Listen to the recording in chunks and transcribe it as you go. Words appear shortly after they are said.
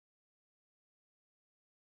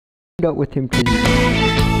up with him because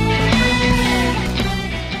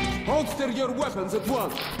Holster your weapons at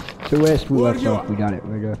once. so last we left off, we got it.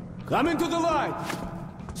 Right go. Come into the light.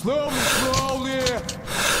 Slowly, slowly.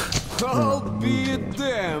 I'll be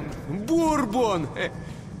damned. Bourbon.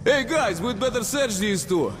 Hey guys, we'd better search these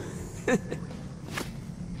two.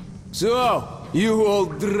 So, you all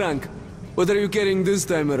drunk. What are you carrying this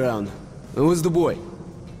time around? And who's the boy?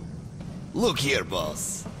 Look here,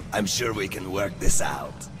 boss. I'm sure we can work this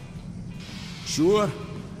out. Sure?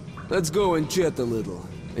 Let's go and chat a little.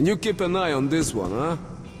 And you keep an eye on this one, huh?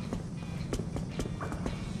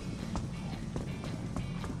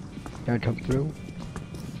 Can I come through?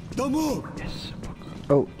 Don't move! Yes.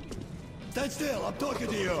 Oh. Stand still, I'm talking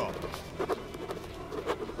to you!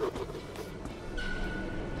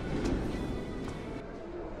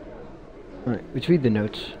 Alright, let's read the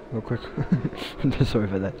notes real quick. Sorry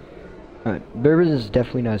for that. Alright, Bourbon is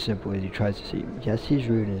definitely not as simple as he tries to seem. Yes, he's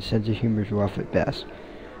rude and his sense of humor is rough at best.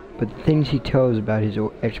 But the things he tells about his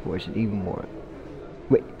exploits and even more.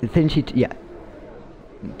 Wait, the things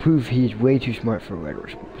prove he's way too smart for a regular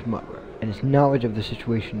smuggler. And his knowledge of the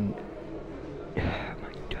situation, oh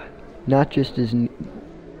my god, not just at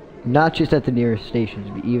the nearest stations,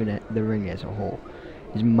 but even at the ring as a whole,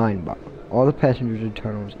 is mind-boggling. All the passengers in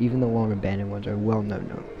tunnels, even the long abandoned ones, are well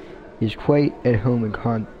known. He's quite at home in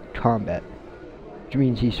combat, which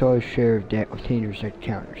means he saw his share of dangerous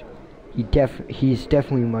encounters. He's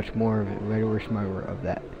definitely much more of a regular smuggler of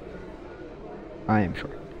that. I am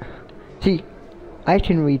sure. See, I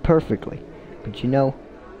can read perfectly, but you know,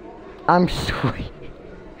 I'm sorry.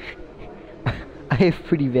 I have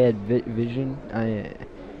pretty bad vision,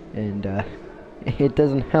 and it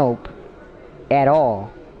doesn't help at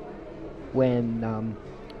all when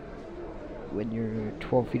you're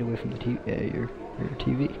 12 feet away from the your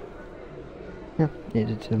TV. Yeah,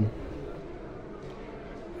 it's a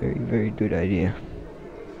very, very good idea.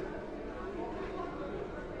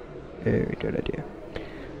 Very good idea.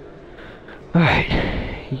 Alright.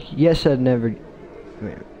 Yes, I'd never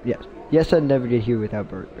get here without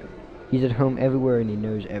Bergman. He's at home everywhere and he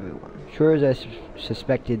knows everyone. Sure, as I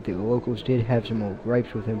suspected, the locals did have some old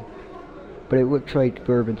gripes with him, but it looks like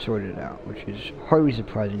Bourbon sorted it out, which is hardly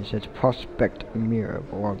surprising since Prospect Mira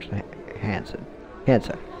belongs to Hansa,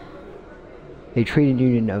 a trading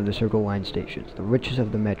union of the Circle Line stations, the richest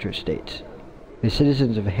of the metro states. The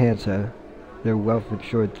citizens of Hansa, their wealth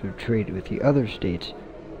ensured through trade with the other states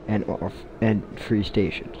and free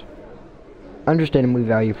stations. Understandably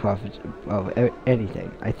value profits of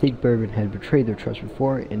anything. I think Bourbon had betrayed their trust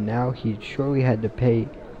before, and now he surely had to pay.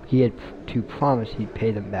 He had to promise he'd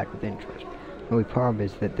pay them back with interest. The only problem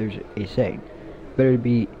is that there's a saying: better to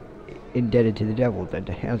be indebted to the devil than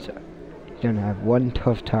to Hansa. He's gonna have one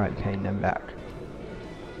tough time paying them back.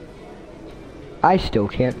 I still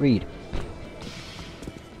can't read.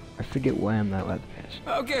 I forget why I'm not allowed to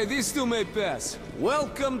pass. Okay, these two may pass.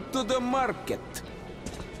 Welcome to the market.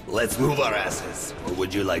 Let's move our asses, or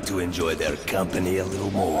would you like to enjoy their company a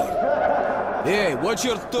little more? Hey, watch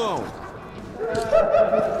your tone.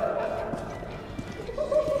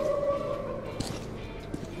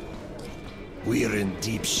 We're in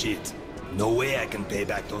deep shit. No way I can pay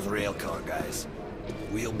back those railcar guys.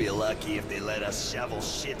 We'll be lucky if they let us shovel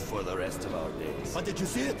shit for the rest of our days. But did you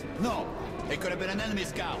see it? No. It could have been an enemy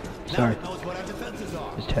scout. Sorry. Now it knows what our defenses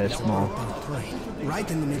are. Just had a small. Right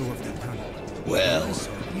in the middle of the tunnel. Well,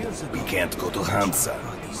 we can't go to Hansa.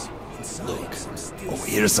 Look,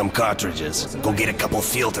 here's some cartridges. Go get a couple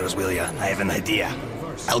filters, will ya? I have an idea.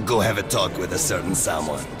 I'll go have a talk with a certain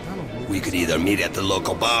someone. We could either meet at the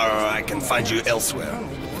local bar, or I can find you elsewhere.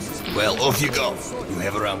 Well, off you go. You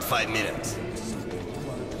have around 5 minutes.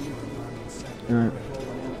 Alright.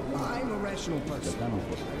 I'm a rational person.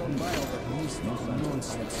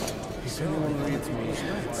 Nonsense. If anyone reads me,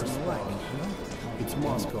 it's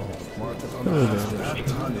Moscow.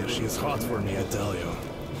 Tanya, she is hot for me, I tell you.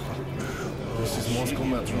 This is Moscow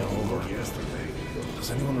Metro, over.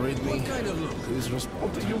 Does anyone read me? What kind of look? Please respond.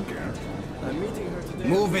 What do you care? I'm meeting her today.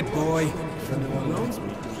 Move it, boy. If anyone knows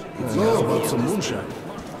me. It's all about some moonshine.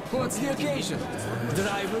 What's the occasion?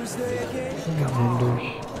 Driver's Day again?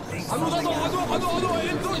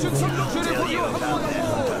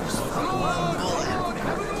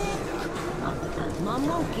 Mom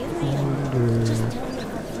won't give me it. Just tell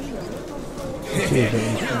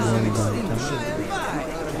me how to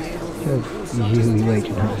He's really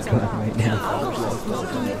waking up the gun right now.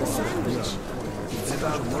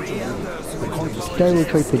 This guy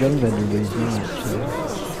looks like the gun vendor, but he's not.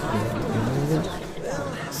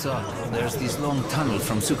 So, there's this long tunnel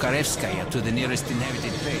from Sukharevskaya to the nearest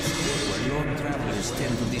inhabited place, where long travelers Are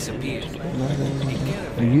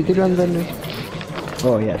you the gun vendor?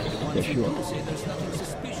 Oh yes, yes you are.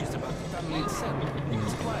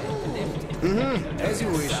 As you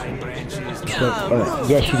wish. So,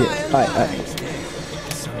 yes you did. Alright.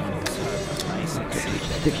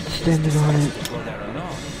 Stick extended on it.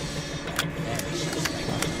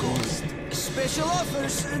 Special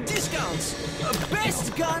offers, discounts.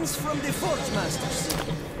 Best guns from the Fort Masters.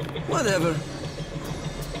 Whatever.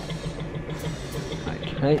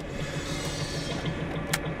 Right.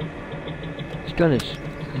 This gun is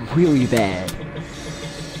really bad.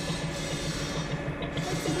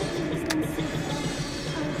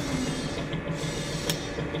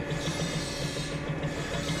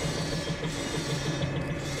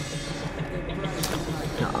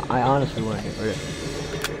 No, I honestly want to get rid of it.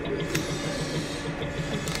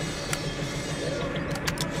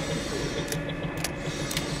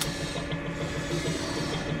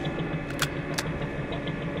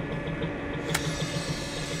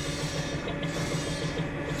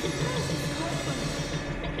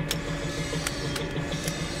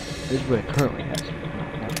 This is what it currently has.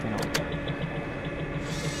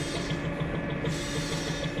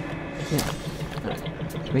 Yeah. Alright.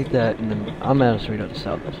 Let's make that, and then I'm honestly going to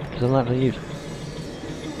sell this because I'm not going to use it.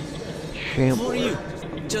 Shambles. For you.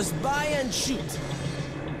 Just buy and shoot.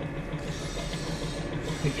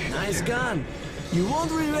 Nice gun. You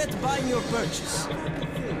won't regret buying your purchase.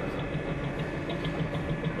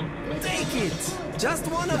 Take it. Just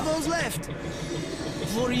one of those left.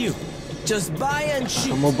 For you. Just buy and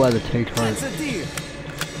shoot. I'm gonna buy the take heart. That's a deal.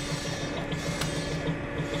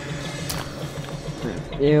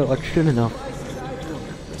 Yeah, like good enough.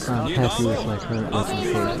 I'm happy with my current weapon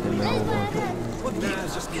choice and my old one.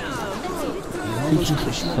 He just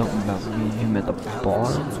said something about meeting him at the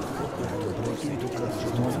bar.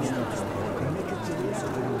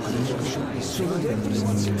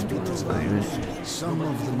 Some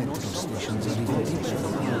of the metro stations are even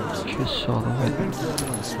Just saw the weapon.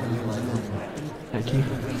 Thank you.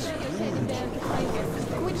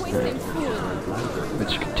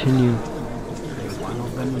 Let's continue. one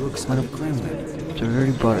of them looks like a Kremlin. So I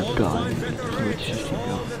already bought a gun. So let's just keep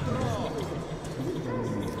going.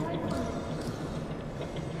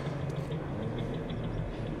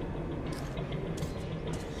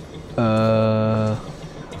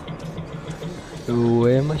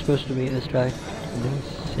 Where am I supposed to meet this guy?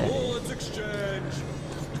 Bullets exchange.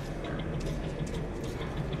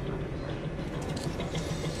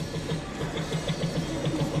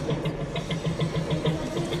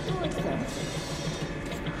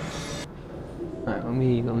 Alright, let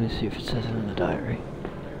me see if it says it in the diary.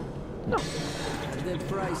 No. The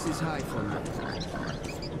price is high for me.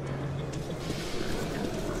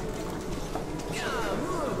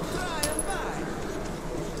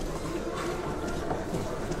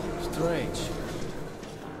 Strange.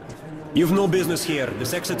 You've no business here.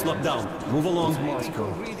 This exit's locked down. Move along. Moscow,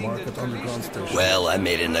 Market Underground Station. Well, I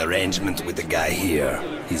made an arrangement with the guy here.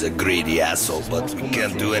 He's a greedy asshole, but we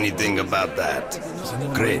can't do anything about that.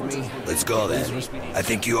 Great. Let's go then. I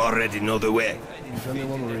think you already know the way. If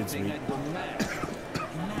anyone reads me,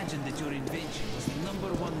 Imagine that your invention was the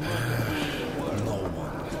 #1 no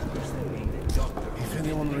one. If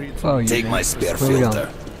anyone reads Oh, you Take man. my spare Where we going? filter.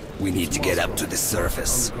 We need to get up to the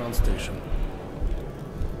surface. Underground Station.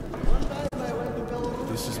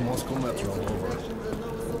 This is Moscow Metro, over.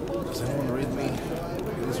 Does anyone read me?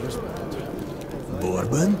 Please respond.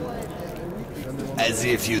 Bourbon? As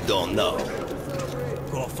if you don't know.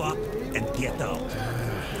 Cough up and get out.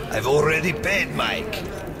 I've already paid Mike.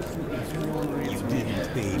 You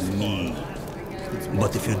didn't pay me.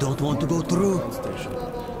 But if you don't want to go through,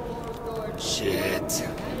 Shit.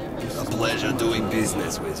 A pleasure doing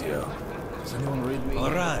business with you. Does anyone read me?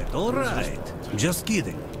 all right. Just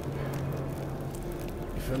kidding.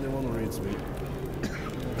 If anyone reads me,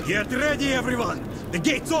 Get ready, everyone. The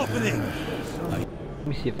gate's opening. Let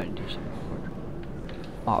me see if I can do something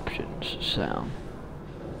for options, sound.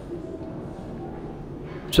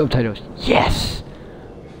 Subtitles, yes!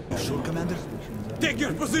 Sure, Commander? Take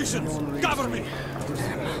your positions. Cover me.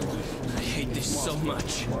 I hate this so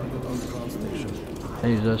much. I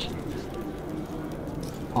use this.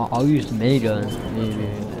 I'll use the minigun.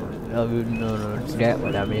 No, that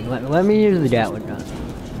one. I mean, let me use the Gatling gun.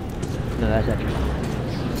 No, that's actually.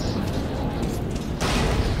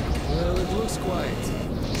 Well, it looks quiet.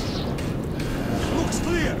 Looks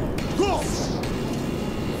clear. Go.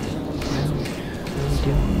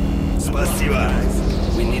 Spasiba.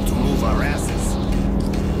 We need to move our asses.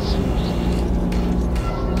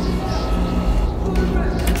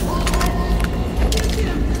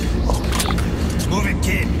 Move it,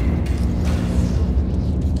 kid.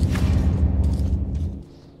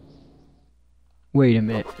 Wait a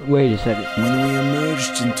minute. Wait a second. When we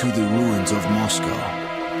emerged into the ruins of Moscow,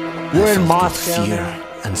 We're I in felt Moscow both fear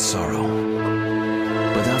now? and sorrow.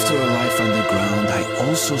 But after a life underground, I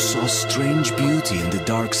also saw strange beauty in the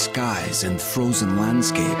dark skies and frozen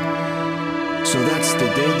landscape. So that's the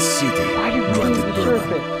dead city, Why did we grunted do the Bourbon.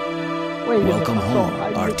 surface? Wait a minute. Welcome I home, thought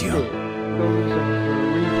I missed Artyom. it. Go to the surface for a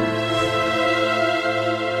reason.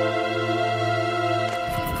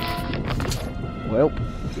 Well,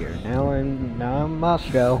 here now I'm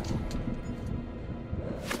Moscow.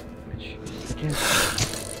 Which I guess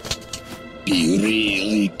Be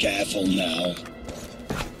really careful now.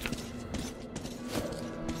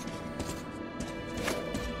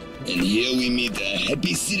 And here we meet a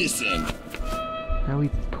happy citizen. how we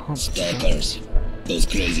pump Stalkers. Those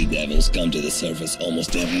crazy devils come to the surface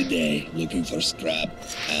almost every day, looking for scrap,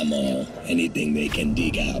 ammo, anything they can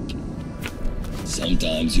dig up.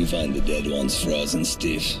 Sometimes you find the dead ones frozen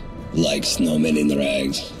stiff, like snowmen in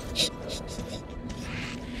rags.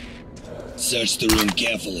 Search the room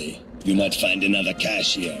carefully. You might find another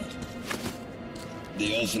cache here.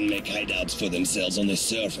 They often make hideouts for themselves on the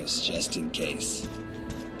surface, just in case.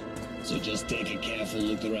 So just take a careful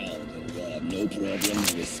look around, and we'll have no problem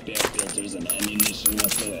with spare filters and ammunition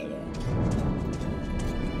whatsoever.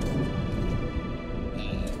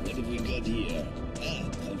 What have we got here?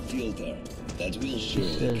 A filter. That will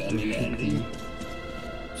surely says come in there should handy. be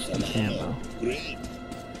Some ammo. Great.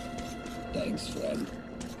 Thanks, friend.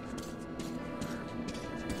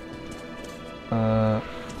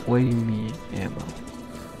 What do you mean ammo?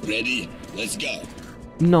 Ready? Let's go.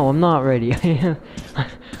 No, I'm not ready.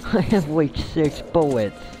 I have like 6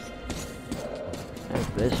 bullets. I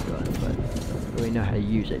have this gun, but I don't really know how to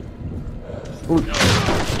use it. Oh,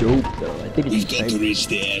 dope though. I think We've it's got to safe. reach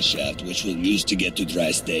the air shaft, which we'll use to get to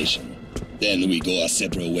Dry Station. Then we go our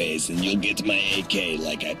separate ways, and you'll get my AK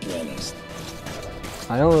like I promised.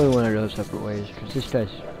 I don't really want to go separate ways because this guy's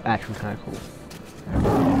actually kind of cool.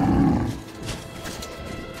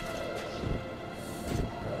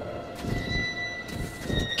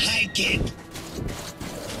 Hi, kid.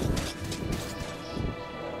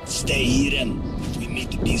 Stay hidden. If we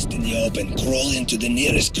meet the beast in the open, crawl into the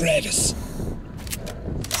nearest crevice.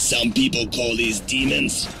 Some people call these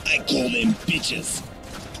demons. I call them bitches.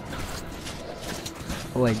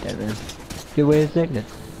 I like that, man. Good way of saying it.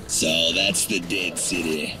 So that's the dead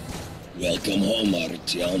city. Welcome home,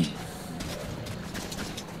 Artyom.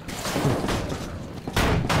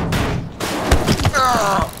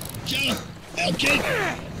 Jump! Okay.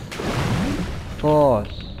 Boss.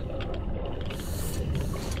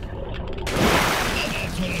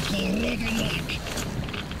 That's what I call rotten luck.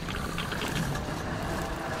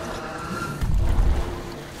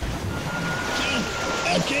 Jump!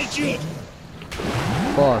 I'll catch you.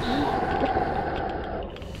 Boss.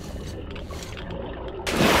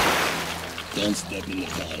 Don't step in the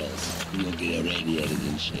puddles. You'll get irradiated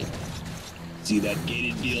and shit. See that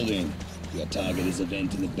gated building? Your target is a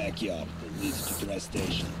vent in the backyard that leads to Dry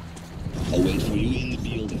Station. I'll wait for you in the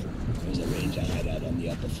building. There's a ranger hideout on the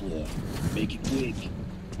upper floor. Make it quick.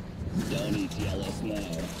 Don't eat yellows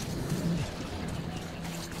now.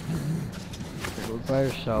 Go by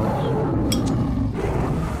yourselves.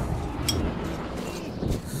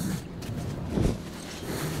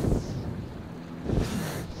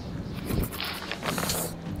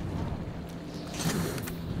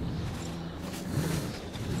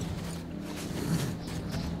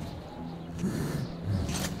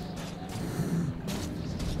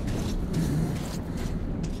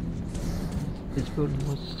 This building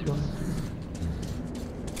was still.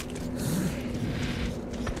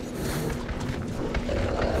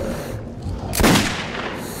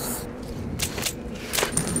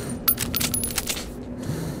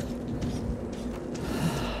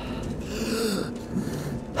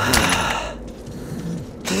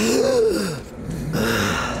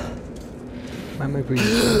 Why am I breathing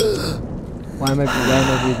so heavy? Why am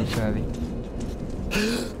I breathing so heavy?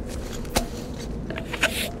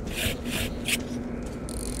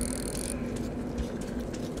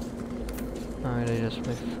 Alright, I just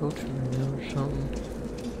my filter now or something.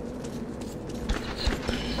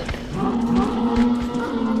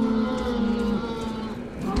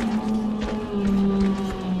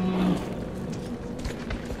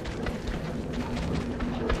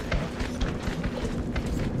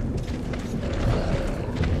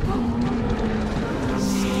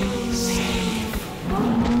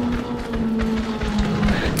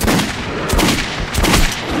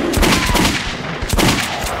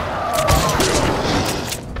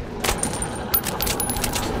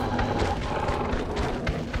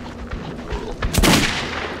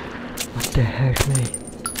 What the heck, mate?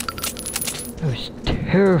 That was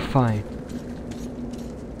terrifying.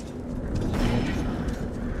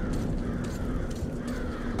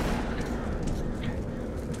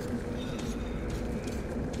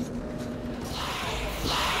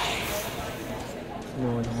 No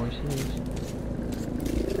one horses.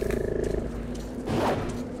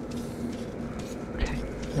 Okay,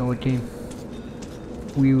 no team.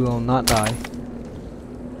 We will not die.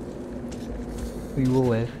 We will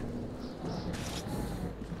live.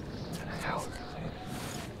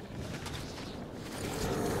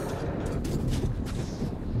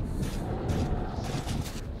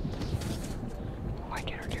 Why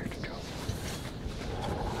can't our character jump?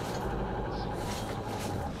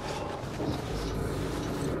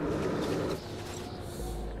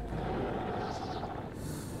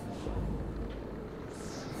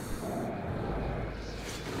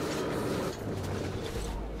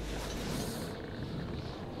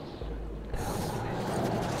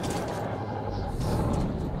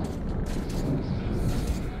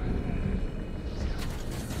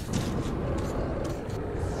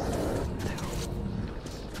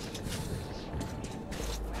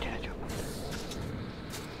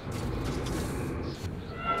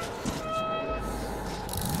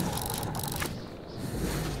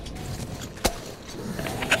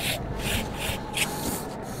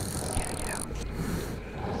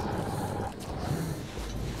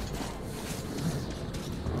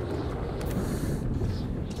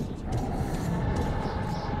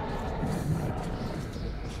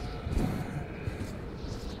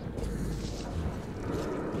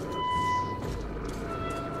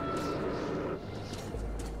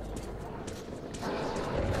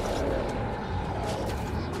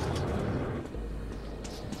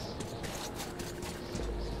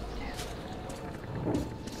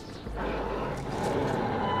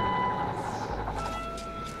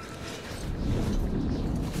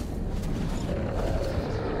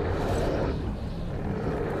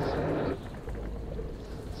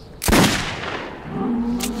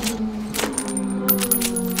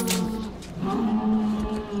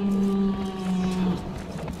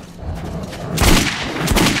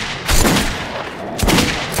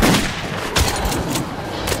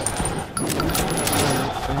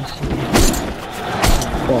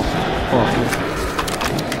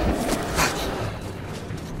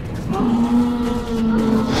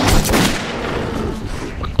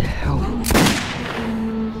 What the hell?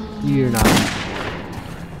 You're not.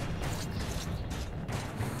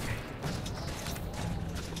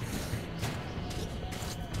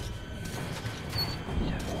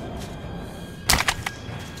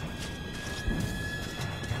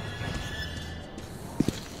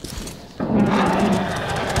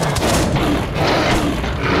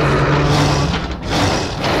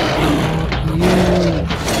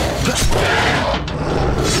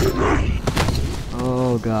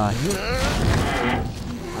 Oh god.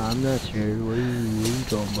 I'm not scared. What are you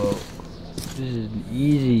talking about? This is an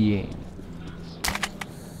easy game.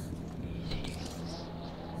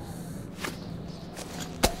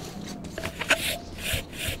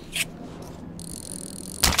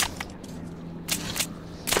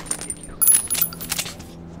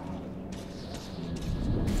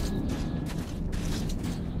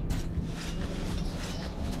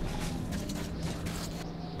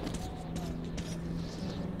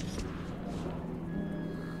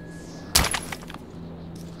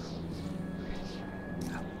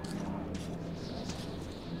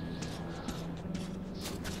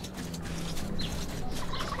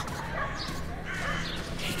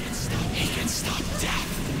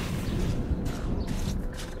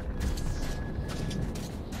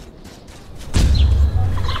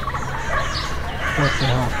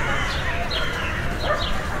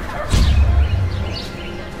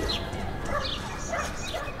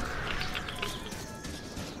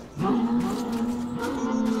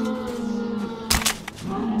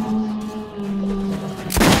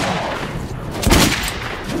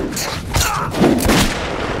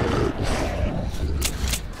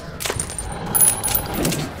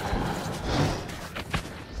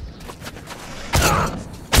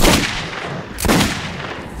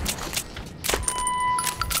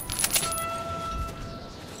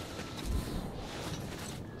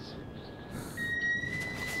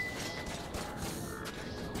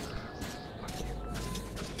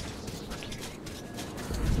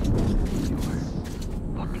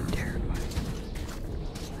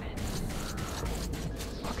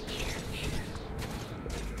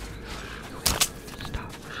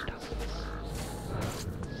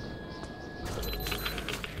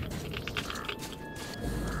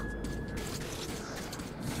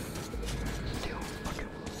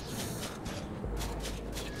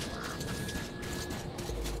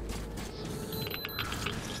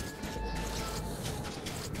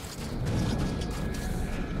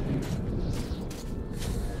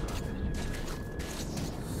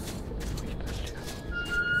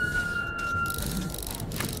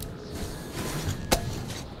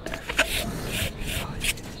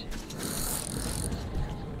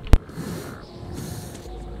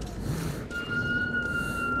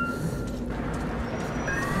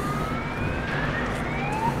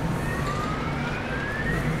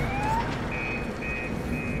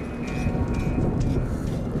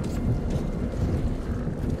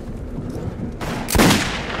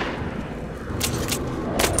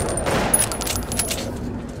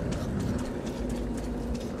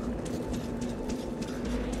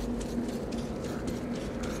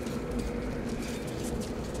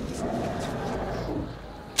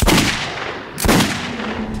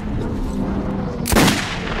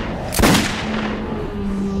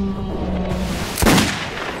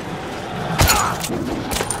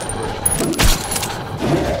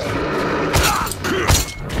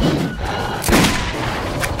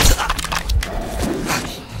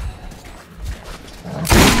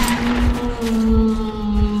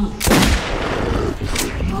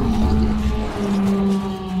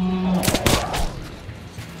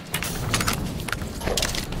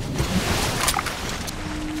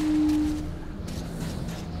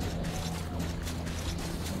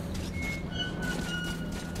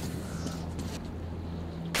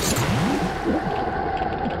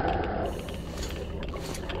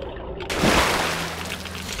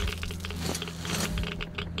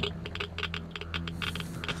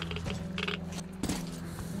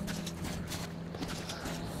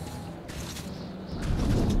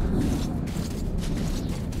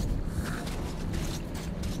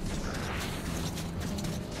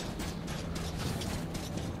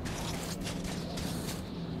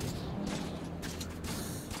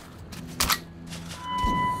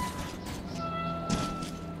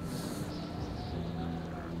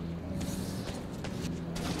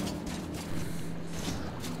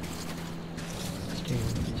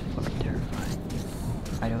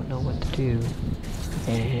 too,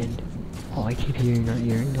 and all I keep hearing are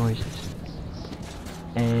eerie noises.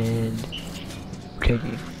 And okay,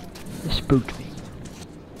 dude, it spooked me.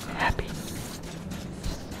 Happy.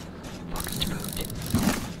 Fucking spooked.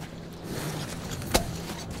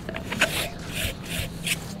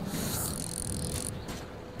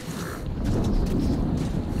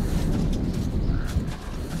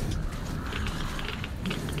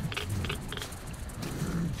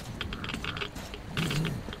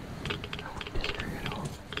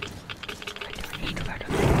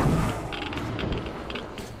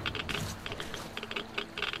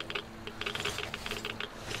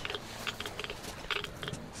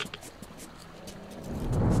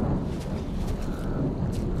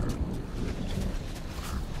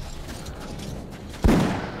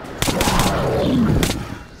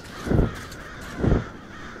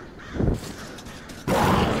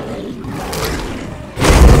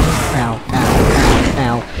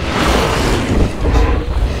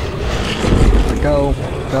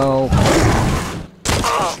 Go.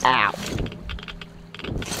 Ow.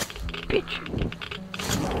 Bitch.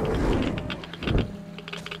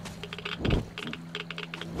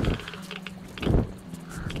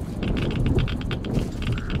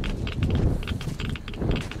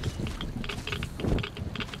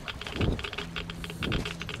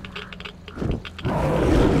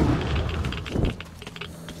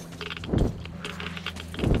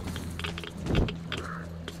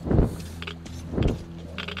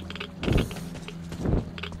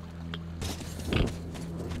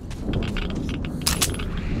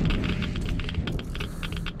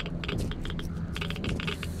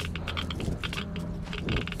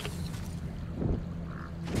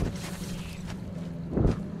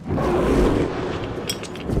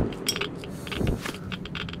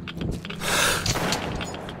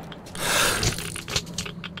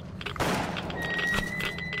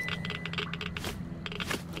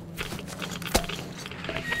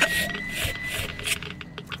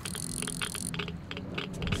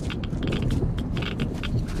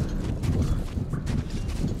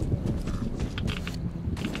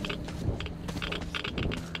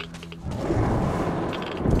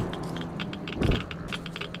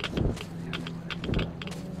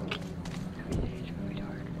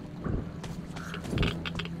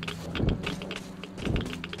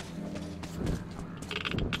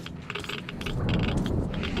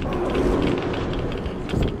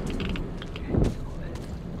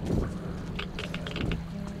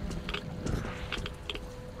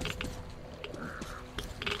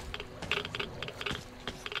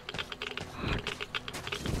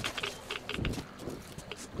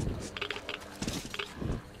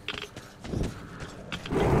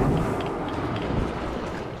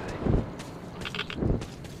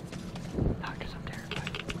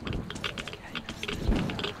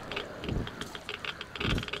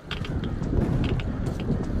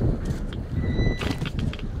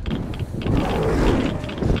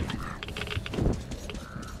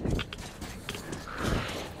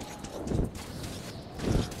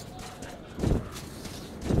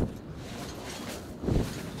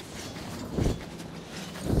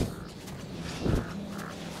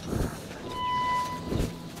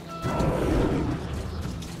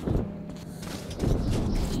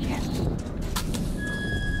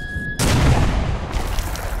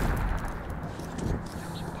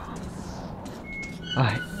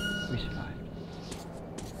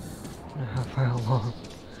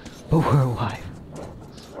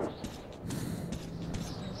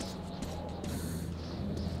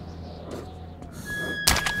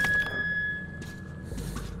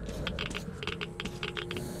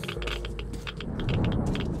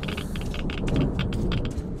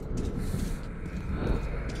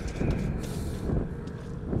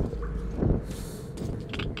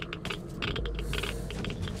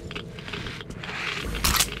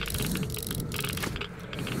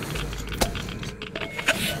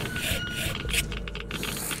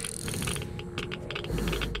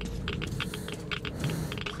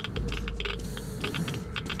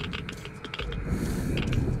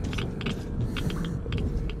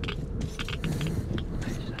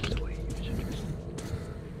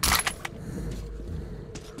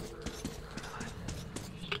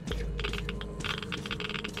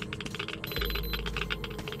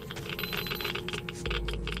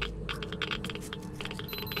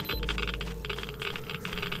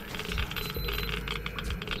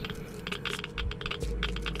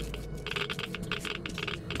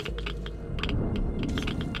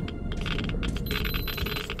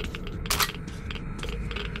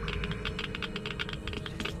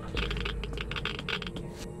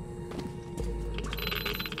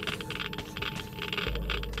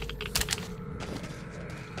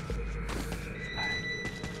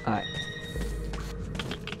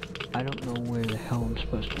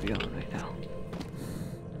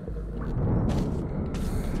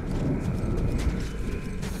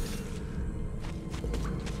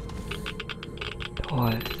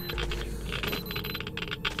 What?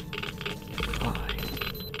 Why?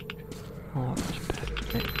 Oh, it's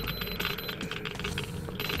bad.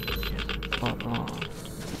 Oh.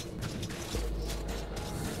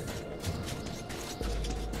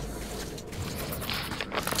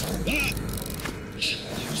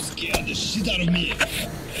 You scared the shit out of me.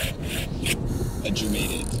 But you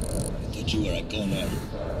made it. I thought you were a goner.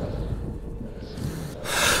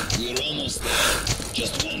 We're almost there.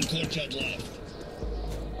 Just one courtyard left.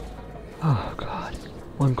 Oh god.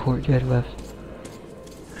 One courtyard left.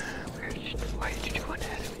 Why did you do that to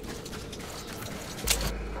me?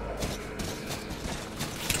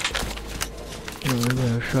 Oh, we got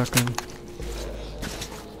a shotgun.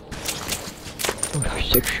 Oh, a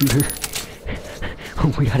 6-shooter. Oh,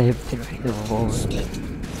 we gotta have the revolver. Stop.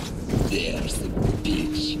 There's the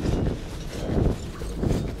bitch.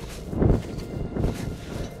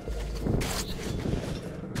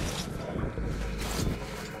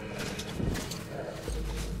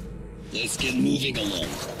 Let's get moving along.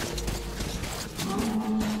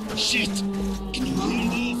 Shit! Can you hear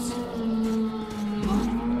this?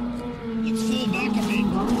 Let's fall back a bit.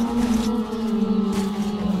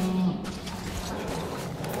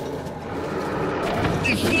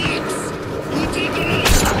 The fox! You take it out!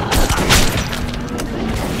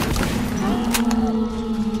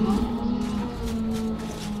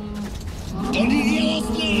 Don't hear us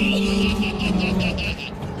now!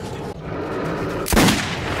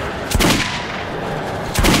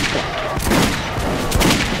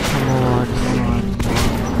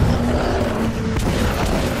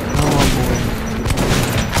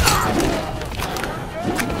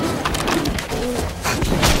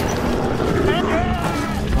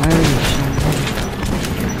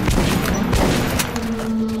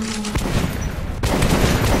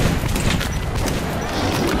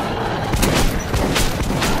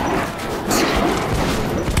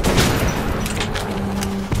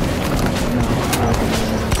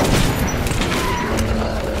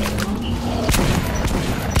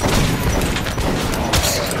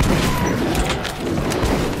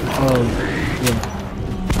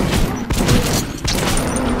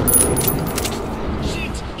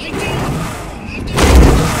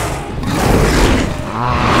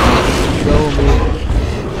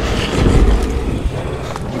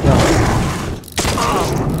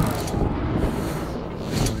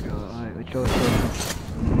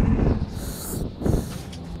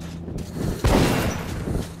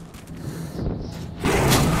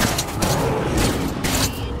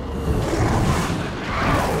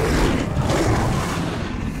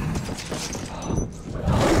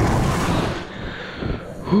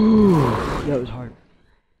 That was hard.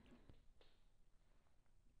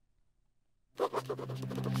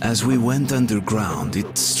 As we went underground,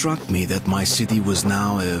 it struck me that my city was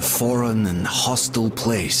now a foreign and hostile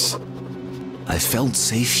place. I felt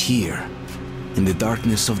safe here, in the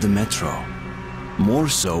darkness of the metro. More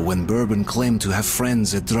so when Bourbon claimed to have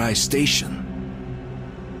friends at Dry Station.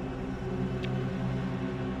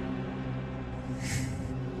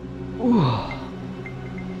 Ooh.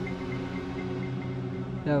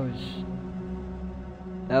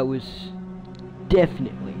 That was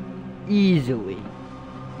definitely, easily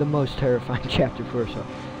the most terrifying chapter for us all.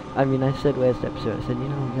 I mean, I said last episode, I said,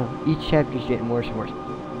 no, each chapter's getting worse and worse.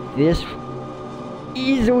 This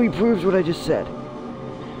easily proves what I just said.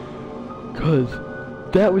 Cause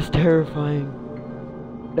that was terrifying.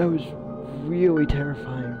 That was really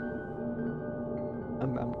terrifying.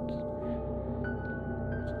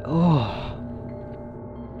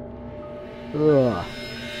 Ugh.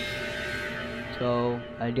 So,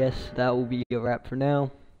 I guess that will be a wrap for now.